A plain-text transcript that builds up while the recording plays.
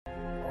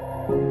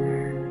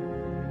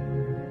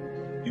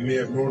You may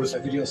have noticed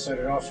that video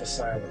started off with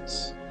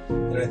silence,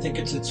 and I think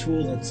it's a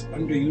tool that's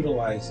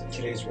underutilized in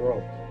today's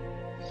world.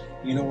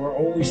 You know, we're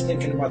always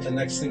thinking about the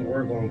next thing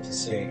we're going to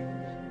say.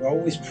 We're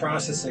always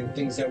processing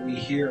things that we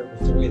hear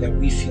with the way that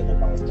we feel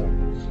about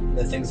them, and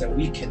the things that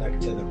we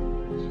connect to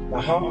them.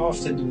 But how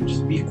often do we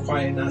just be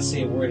quiet, not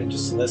say a word, and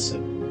just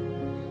listen,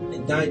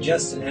 and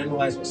digest and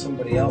analyze what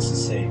somebody else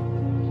is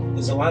saying?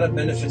 There's a lot of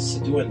benefits to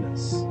doing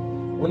this.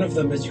 One of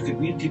them is you could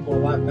read people a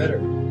lot better.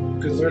 You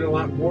could learn a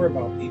lot more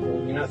about people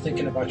when you're not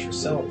thinking about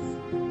yourself.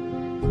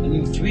 And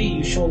in 3,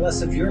 you show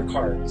less of your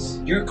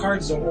cards. Your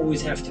cards don't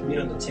always have to be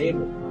on the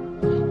table.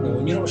 Now,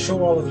 when you don't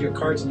show all of your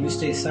cards and you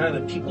stay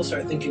silent, people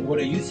start thinking, what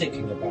are you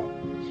thinking about?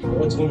 Or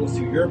what's going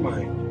through your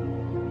mind?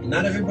 And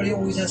not everybody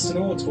always has to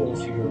know what's going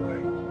through your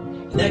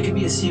mind. And that could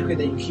be a secret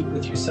that you keep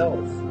with yourself.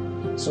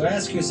 So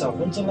ask yourself,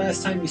 when's the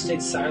last time you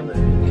stayed silent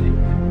in a meeting?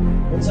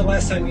 When's the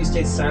last time you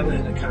stayed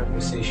silent in a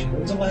conversation?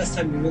 When's the last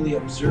time you really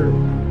observed,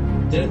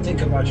 didn't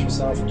think about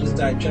yourself, and just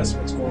digest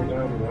what's going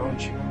on around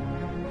you?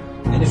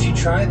 And if you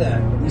try that,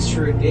 at least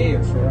for a day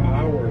or for an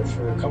hour or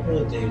for a couple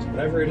of days,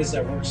 whatever it is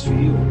that works for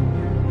you,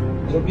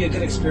 it'll be a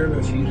good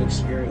experiment for you to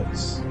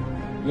experience.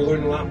 You'll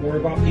learn a lot more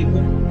about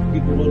people.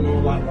 People will know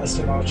a lot less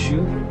about you.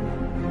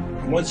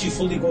 And once you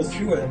fully go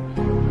through it,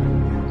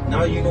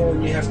 now you know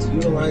when you have to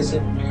utilize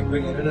it. You can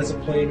bring it in as a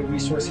play and a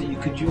resource that you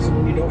could use it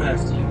when you don't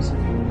have to use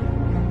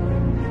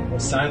it.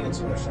 But silence,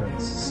 my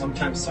friends.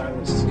 Sometimes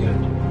silence is good.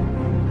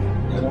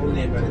 Not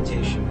only in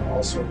meditation, but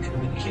also in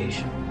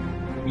communication.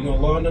 You know,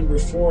 law number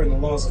 4 in the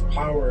laws of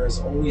power is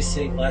always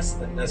say less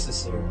than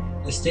necessary.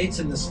 It states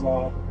in this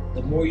law,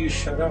 the more you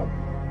shut up,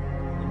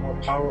 the more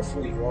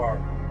powerful you are.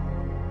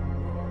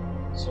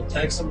 So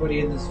tag somebody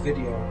in this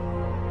video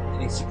that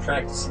needs to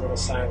practice a little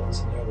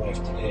silence in their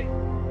life today.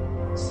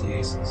 It's the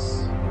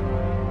Aces.